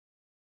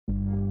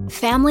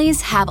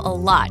Families have a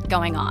lot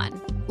going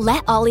on.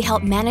 Let Ollie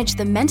help manage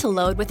the mental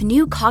load with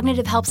new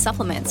cognitive help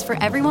supplements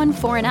for everyone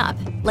 4 and up,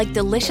 like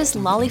delicious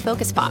Lolly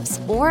Focus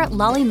Pops or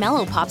Lolly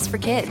Mellow Pops for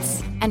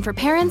kids. And for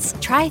parents,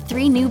 try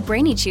 3 new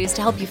Brainy Chews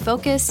to help you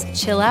focus,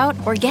 chill out,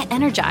 or get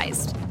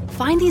energized.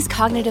 Find these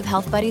cognitive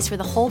health buddies for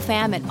the whole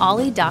fam at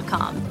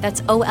ollie.com.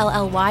 That's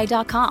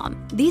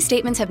OLLY.com. These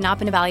statements have not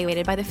been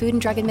evaluated by the Food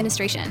and Drug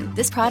Administration.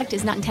 This product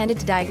is not intended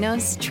to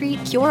diagnose,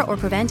 treat, cure, or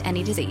prevent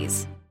any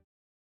disease.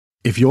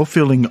 If you're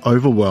feeling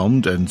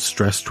overwhelmed and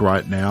stressed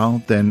right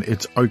now, then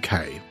it's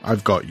okay.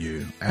 I've got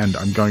you, and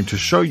I'm going to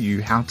show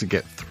you how to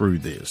get through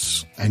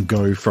this and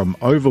go from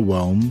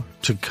overwhelm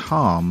to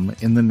calm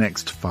in the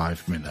next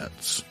 5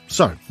 minutes.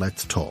 So,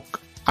 let's talk.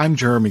 I'm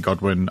Jeremy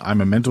Godwin. I'm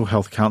a mental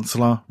health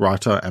counsellor,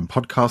 writer, and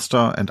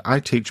podcaster, and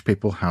I teach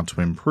people how to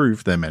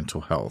improve their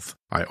mental health.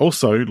 I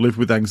also live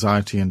with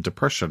anxiety and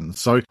depression,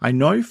 so I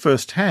know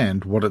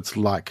firsthand what it's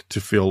like to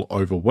feel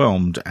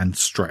overwhelmed and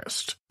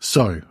stressed.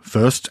 So,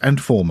 first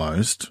and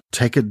foremost,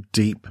 take a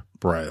deep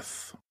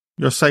breath.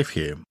 You're safe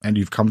here, and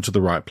you've come to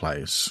the right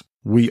place.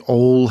 We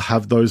all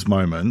have those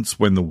moments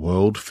when the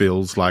world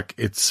feels like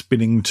it's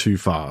spinning too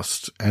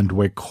fast, and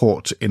we're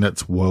caught in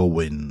its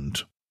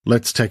whirlwind.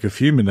 Let's take a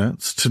few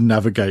minutes to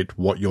navigate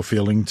what you're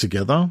feeling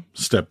together,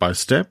 step by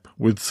step,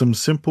 with some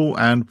simple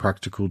and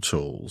practical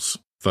tools.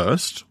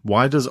 First,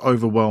 why does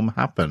overwhelm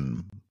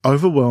happen?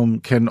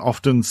 Overwhelm can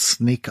often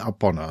sneak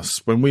up on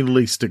us when we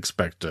least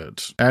expect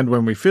it, and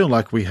when we feel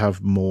like we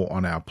have more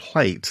on our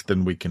plate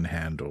than we can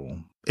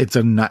handle. It's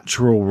a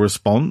natural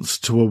response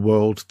to a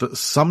world that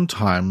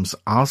sometimes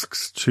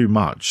asks too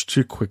much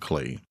too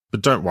quickly.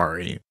 But don't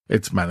worry,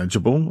 it's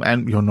manageable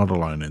and you're not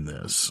alone in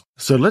this.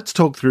 So let's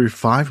talk through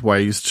 5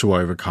 ways to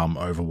overcome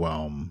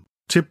overwhelm.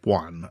 Tip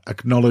 1.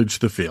 Acknowledge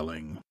the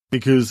feeling.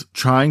 Because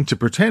trying to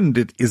pretend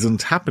it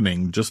isn't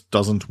happening just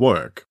doesn't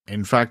work.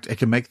 In fact, it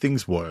can make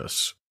things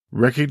worse.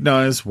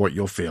 Recognize what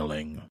you're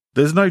feeling.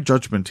 There's no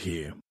judgment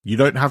here. You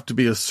don't have to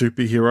be a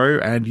superhero,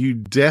 and you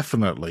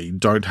definitely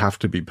don't have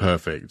to be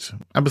perfect.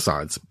 And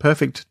besides,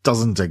 perfect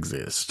doesn't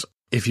exist.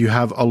 If you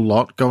have a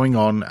lot going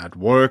on at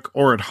work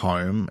or at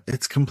home,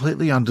 it's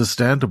completely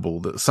understandable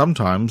that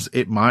sometimes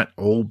it might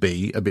all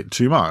be a bit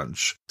too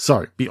much.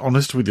 So, be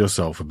honest with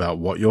yourself about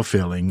what you're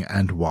feeling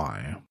and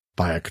why.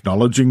 By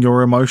acknowledging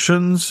your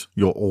emotions,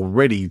 you're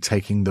already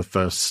taking the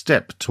first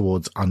step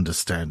towards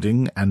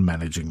understanding and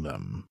managing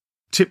them.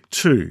 Tip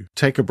 2.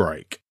 Take a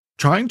break.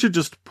 Trying to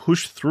just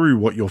push through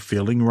what you're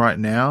feeling right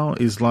now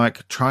is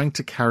like trying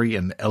to carry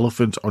an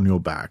elephant on your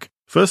back.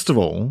 First of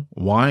all,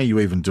 why are you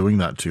even doing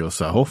that to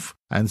yourself?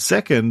 And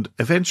second,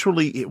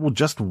 eventually it will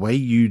just weigh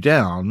you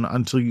down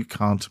until you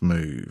can't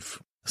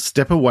move.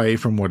 Step away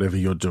from whatever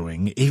you're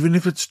doing, even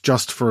if it's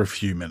just for a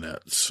few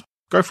minutes.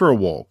 Go for a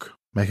walk,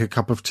 make a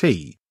cup of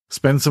tea,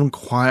 spend some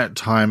quiet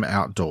time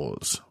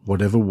outdoors,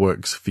 whatever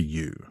works for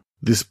you.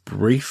 This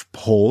brief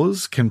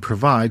pause can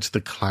provide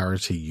the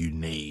clarity you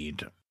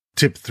need.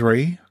 Tip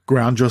 3.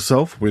 Ground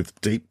yourself with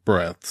deep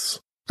breaths.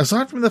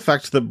 Aside from the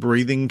fact that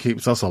breathing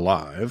keeps us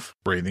alive,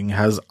 breathing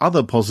has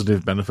other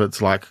positive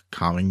benefits like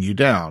calming you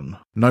down.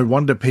 No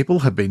wonder people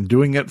have been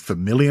doing it for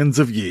millions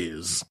of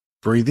years.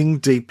 Breathing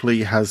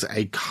deeply has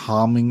a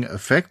calming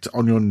effect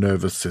on your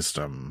nervous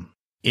system.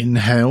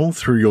 Inhale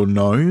through your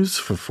nose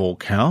for 4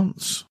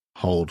 counts,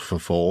 hold for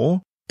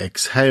 4,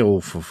 exhale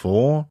for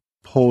 4,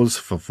 pause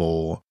for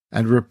 4,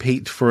 and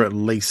repeat for at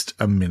least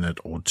a minute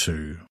or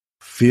 2.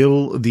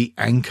 Feel the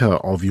anchor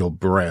of your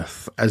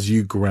breath as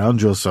you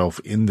ground yourself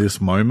in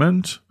this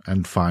moment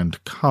and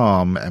find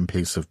calm and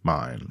peace of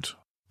mind.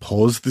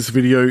 Pause this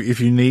video if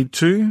you need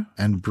to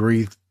and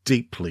breathe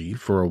deeply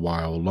for a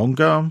while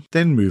longer,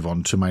 then move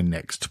on to my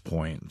next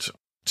point.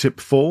 Tip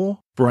 4.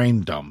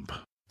 Brain dump.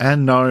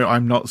 And no,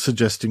 I'm not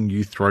suggesting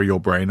you throw your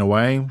brain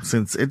away,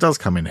 since it does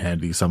come in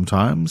handy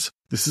sometimes.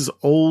 This is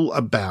all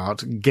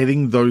about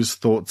getting those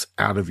thoughts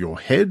out of your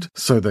head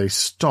so they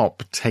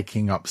stop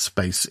taking up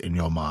space in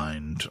your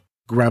mind.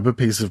 Grab a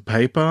piece of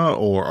paper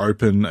or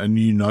open a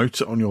new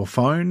note on your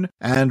phone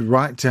and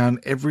write down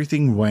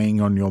everything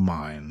weighing on your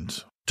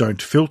mind.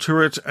 Don't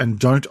filter it and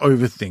don't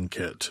overthink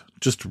it.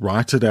 Just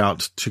write it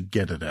out to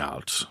get it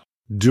out.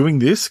 Doing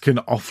this can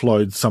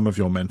offload some of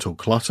your mental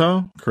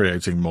clutter,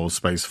 creating more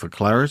space for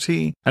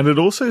clarity, and it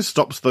also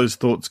stops those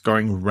thoughts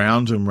going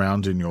round and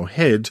round in your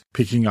head,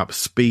 picking up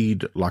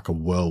speed like a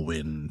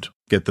whirlwind.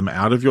 Get them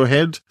out of your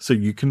head so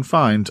you can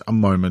find a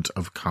moment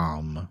of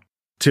calm.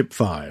 Tip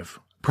 5.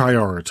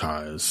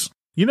 Prioritize.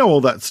 You know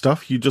all that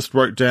stuff you just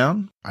wrote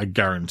down? I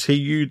guarantee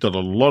you that a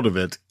lot of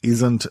it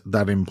isn't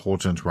that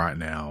important right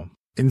now.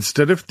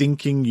 Instead of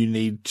thinking you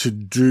need to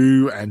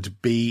do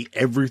and be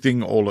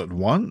everything all at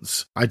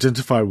once,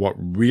 identify what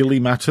really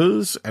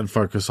matters and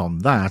focus on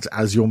that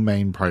as your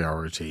main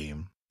priority.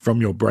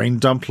 From your brain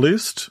dump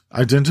list,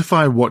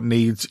 identify what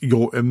needs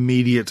your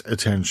immediate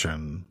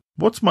attention.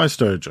 What's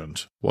most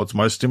urgent? What's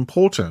most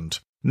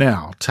important?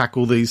 Now,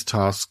 tackle these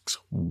tasks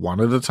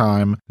one at a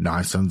time,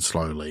 nice and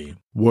slowly.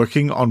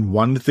 Working on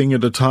one thing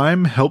at a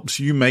time helps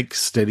you make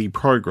steady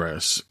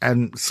progress,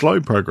 and slow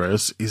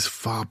progress is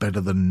far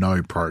better than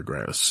no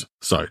progress.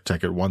 So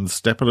take it one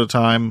step at a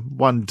time,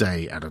 one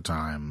day at a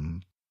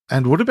time.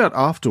 And what about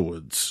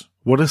afterwards?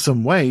 What are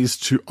some ways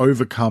to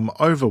overcome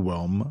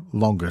overwhelm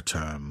longer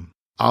term?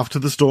 After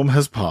the storm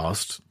has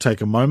passed,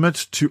 take a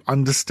moment to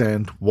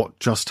understand what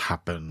just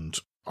happened.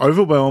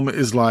 Overwhelm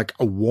is like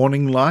a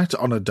warning light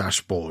on a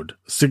dashboard,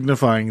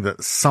 signifying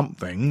that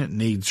something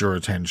needs your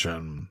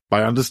attention.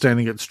 By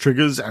understanding its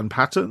triggers and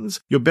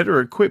patterns, you're better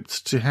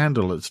equipped to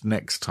handle it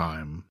next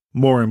time.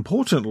 More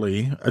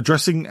importantly,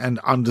 addressing and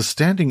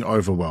understanding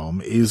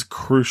overwhelm is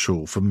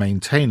crucial for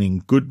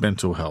maintaining good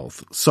mental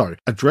health. So,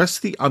 address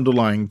the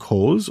underlying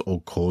cause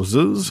or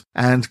causes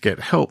and get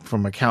help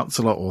from a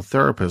counselor or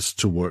therapist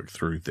to work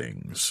through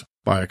things.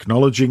 By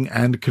acknowledging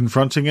and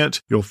confronting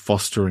it, you're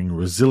fostering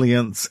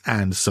resilience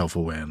and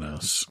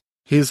self-awareness.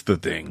 Here's the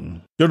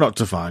thing. You're not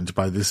defined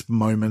by this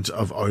moment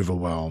of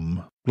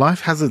overwhelm.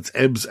 Life has its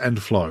ebbs and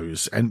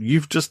flows, and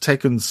you've just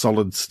taken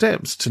solid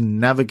steps to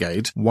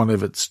navigate one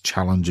of its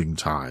challenging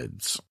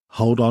tides.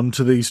 Hold on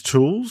to these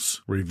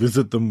tools,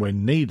 revisit them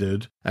when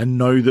needed, and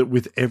know that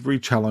with every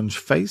challenge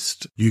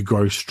faced, you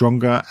grow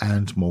stronger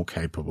and more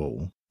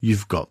capable.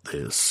 You've got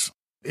this.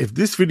 If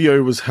this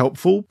video was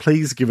helpful,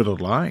 please give it a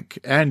like,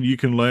 and you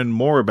can learn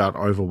more about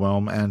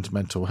overwhelm and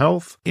mental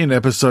health in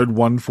episode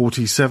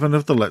 147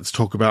 of the Let's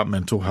Talk About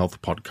Mental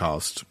Health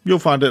podcast. You'll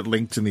find it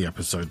linked in the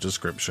episode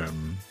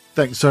description.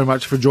 Thanks so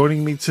much for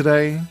joining me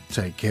today.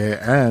 Take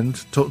care and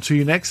talk to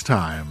you next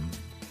time.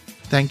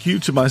 Thank you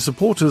to my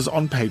supporters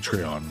on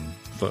Patreon.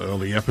 For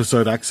early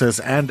episode access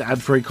and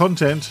ad-free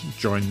content,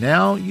 join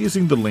now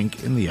using the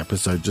link in the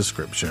episode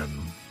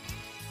description.